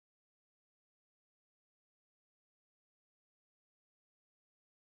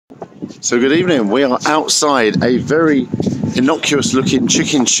So good evening. We are outside a very innocuous looking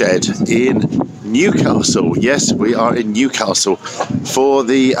chicken shed in Newcastle. Yes, we are in Newcastle for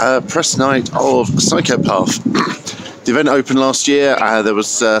the press night of Psychopath. The event opened last year. There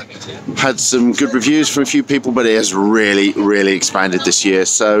was had some good reviews from a few people, but it has really expanded this year.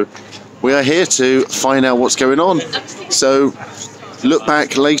 So we are here to find out what's going on. So look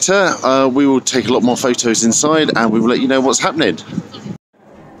back later. We will take a lot more photos inside and we will let you know what's happening.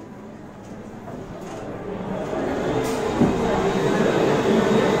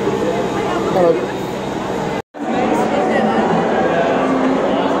 Hello.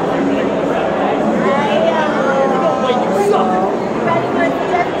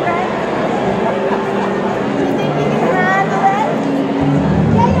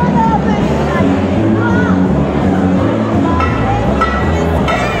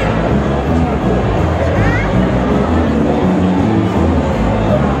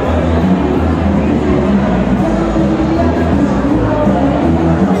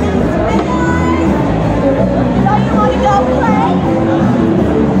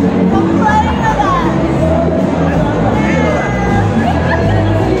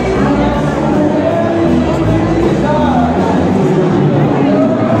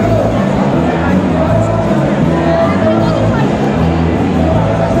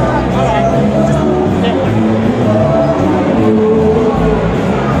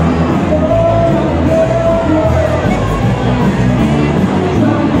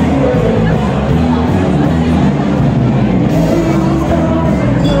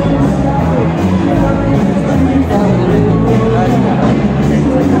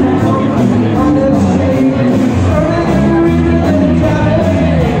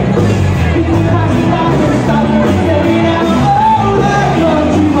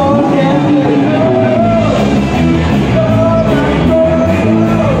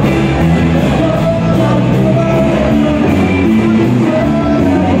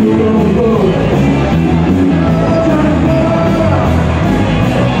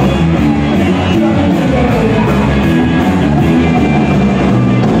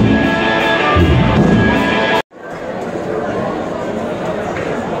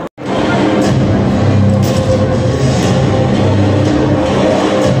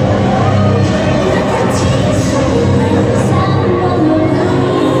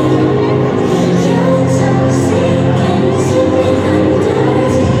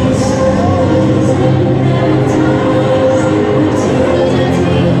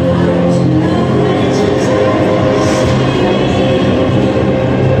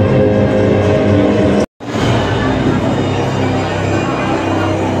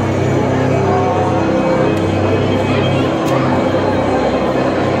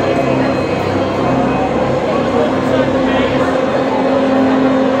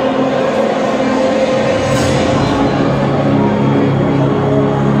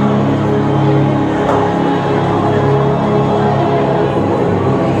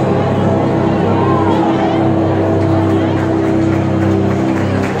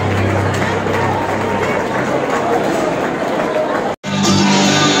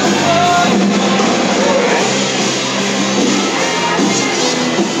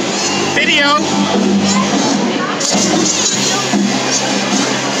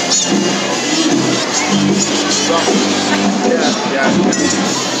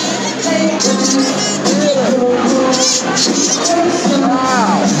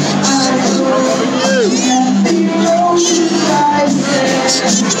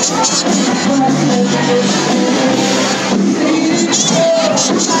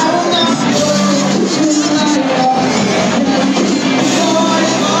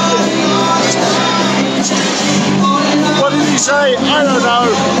 What did he say? I don't know.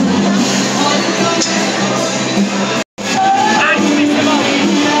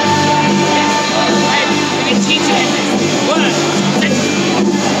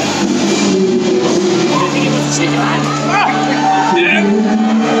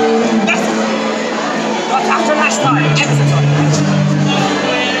 After last time, extra time.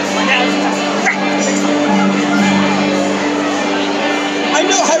 I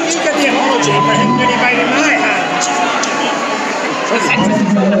know how you get the apology for him getting made in my hands.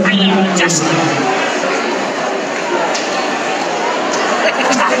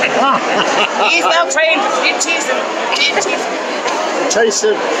 He's well trained. You tease him. Chase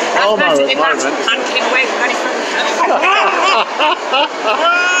him. Oh, my moment.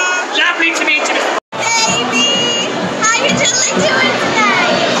 Lovely to meet you. Baby, how you doing today?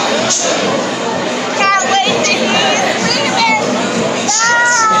 Can't wait to hear you screaming.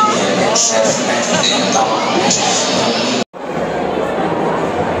 No.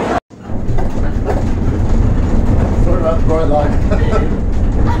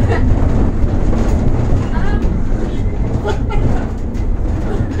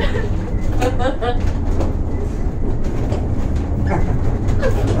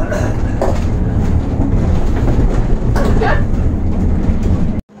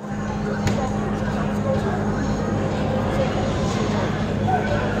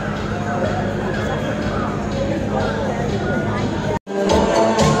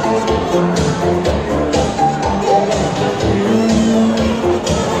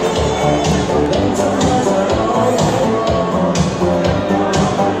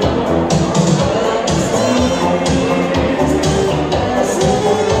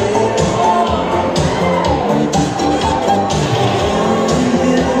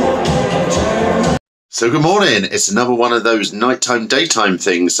 So good morning. It's another one of those nighttime, daytime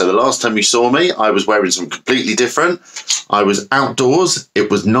things. So the last time you saw me, I was wearing something completely different. I was outdoors.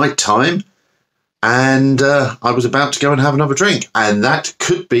 It was nighttime. And I was about to go and have another drink. And that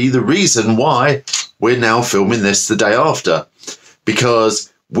could be the reason why we're now filming this the day after.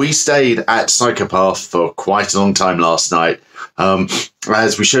 Because we stayed at Psychopath for quite a long time last night.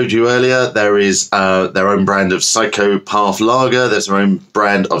 As we showed you earlier, there is their own brand of Psychopath Lager. There's their own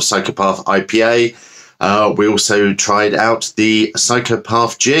brand of Psychopath IPA. We also tried out the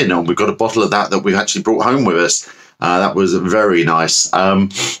Psychopath Gin, and we've got a bottle of that we've actually brought home with us. That was very nice.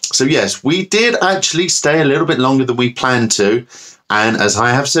 So yes, we did actually stay a little bit longer than we planned to. And as I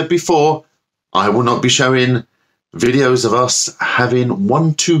have said before, I will not be showing videos of us having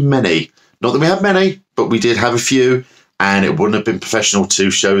one too many. Not that we have many, but we did have a few. And it wouldn't have been professional to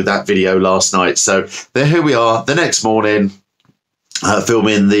show that video last night. So here we are the next morning,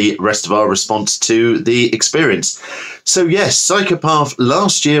 filming the rest of our response to the experience. So yes, Psychopath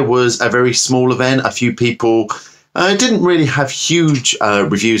last year was a very small event. A few people didn't really have huge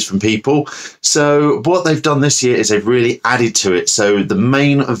reviews from people. So what they've done this year is they've really added to it. So the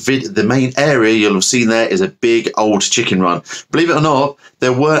main area you'll have seen there is a big old chicken run. Believe it or not,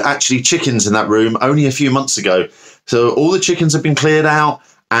 there were actually chickens in that room only a few months ago. So all the chickens have been cleared out,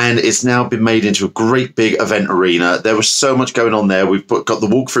 and it's now been made into a great big event arena. There was so much going on there. We've got the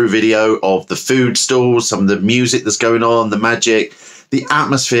walkthrough video of the food stalls, some of the music that's going on, the magic. The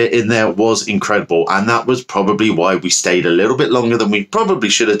atmosphere in there was incredible, and that was probably why we stayed a little bit longer than we probably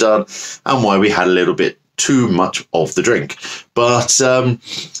should have done, and why we had a little bit too much of the drink. But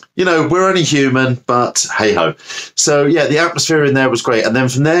you know, we're only human, but hey ho. So yeah, the atmosphere in there was great, and then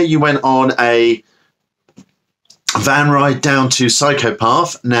from there you went on a van ride down to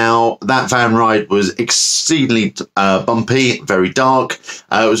Psychopath. Now that van ride was exceedingly bumpy, very dark.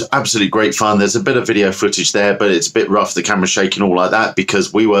 It was absolutely great fun. There's a bit of video footage there, but it's a bit rough, the camera's shaking all like that,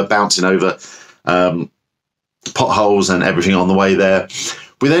 because we were bouncing over potholes and everything on the way there.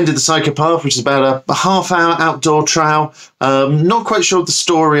 We then did the Psychopath, which is about a half-hour outdoor trail. Not quite sure the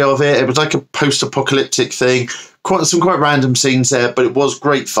story of it. It was like a post-apocalyptic thing. Some quite random scenes there, but it was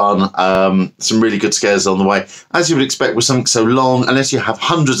great fun. Some really good scares on the way. As you would expect with something so long, unless you have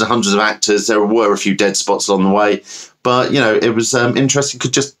hundreds and hundreds of actors, there were a few dead spots along the way. But, you know, it was interesting.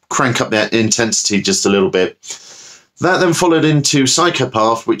 Could just crank up that intensity just a little bit. That then followed into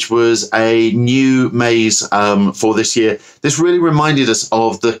Psychopath, which was a new maze for this year. This really reminded us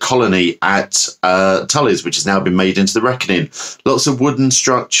of the colony at Tully's, which has now been made into the Reckoning. Lots of wooden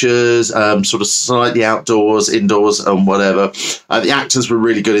structures, sort of slightly outdoors, indoors, and whatever. The actors were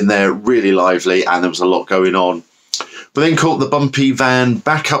really good in there, really lively, and there was a lot going on. We then caught the bumpy van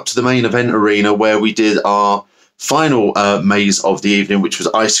back up to the main event arena, where we did our final maze of the evening, which was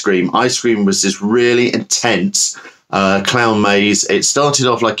Ice Cream. Ice Cream was this really intense clown maze. It started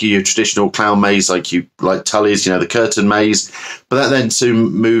off like your traditional clown maze, like Tully's, you know, the curtain maze, but that then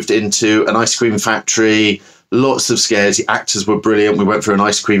soon moved into an ice cream factory. Lots of scares. The actors were brilliant. We went through an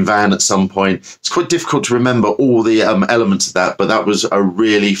ice cream van at some point. It's quite difficult to remember all the elements of that, but that was a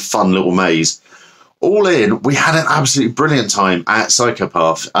really fun little maze. All in, we had an absolutely brilliant time at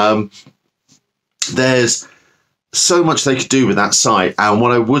Psychopath. There's so much they could do with that site, and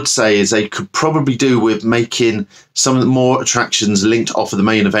what I would say is they could probably do with making some more attractions linked off of the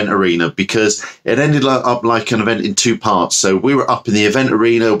main event arena, because it ended up like an event in two parts. So we were up in the event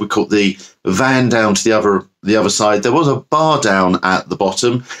arena, we caught the van down to the other side. There was a bar down at the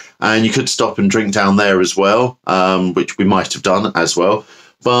bottom, and you could stop and drink down there as well, which we might have done as well.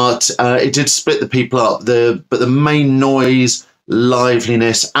 But it did split the people up. But the main noise,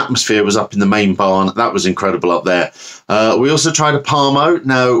 liveliness, atmosphere was up in the main barn. That was incredible up there. We also tried a Parmo.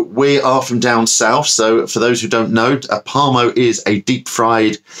 Now, we are from down south, so for those who don't know, a Parmo is a deep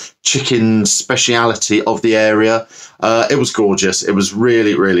fried chicken speciality of the area. It was gorgeous. It was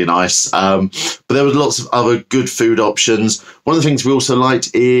really, really nice. But there was lots of other good food options. One of the things we also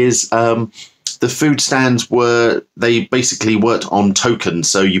liked is the food stands they basically worked on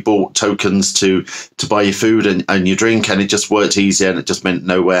tokens. So you bought tokens to buy your food and your drink, and it just worked easier, and it just meant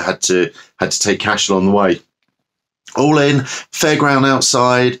nowhere had to take cash along the way. All in, fairground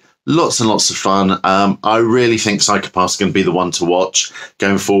outside, lots and lots of fun. I really think Psychopath's going to be the one to watch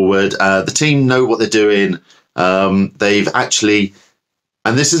going forward. The team know what they're doing. They've actually,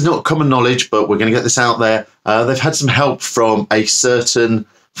 and this is not common knowledge, but we're going to get this out there, they've had some help from a certain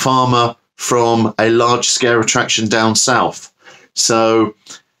farmer from a large scare attraction down south. So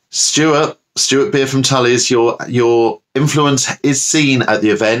Stuart Beer from Tully's, your influence is seen at the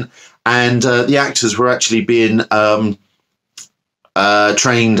event, and the actors were actually being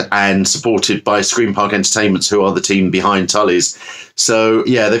trained and supported by Screen Park Entertainments, who are the team behind Tully's. So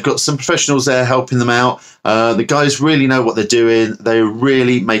yeah, they've got some professionals there helping them out. The guys really know what they're doing. They're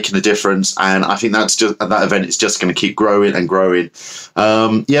really making a difference, and I think that event is just going to keep growing and growing.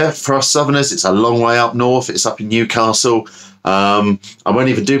 Yeah, for us Southerners, it's a long way up north. It's up in Newcastle. I won't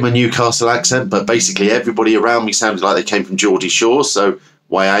even do my Newcastle accent, but basically everybody around me sounded like they came from Geordie Shore, so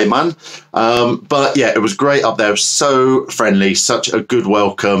why, man. But yeah, it was great up there. It was so friendly, such a good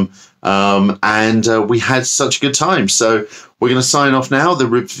welcome, and we had such a good time. So we're going to sign off now.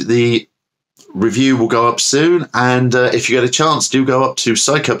 The review will go up soon, and if you get a chance, do go up to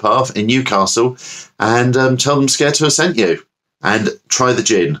Psychopath in Newcastle and tell them Scaretour sent you, and try the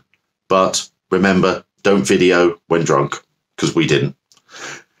gin. But remember, don't video when drunk, because we didn't.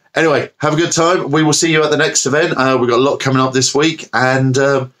 Anyway, have a good time. We will see you at the next event. We've got a lot coming up this week, and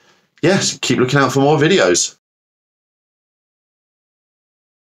yes, keep looking out for more videos.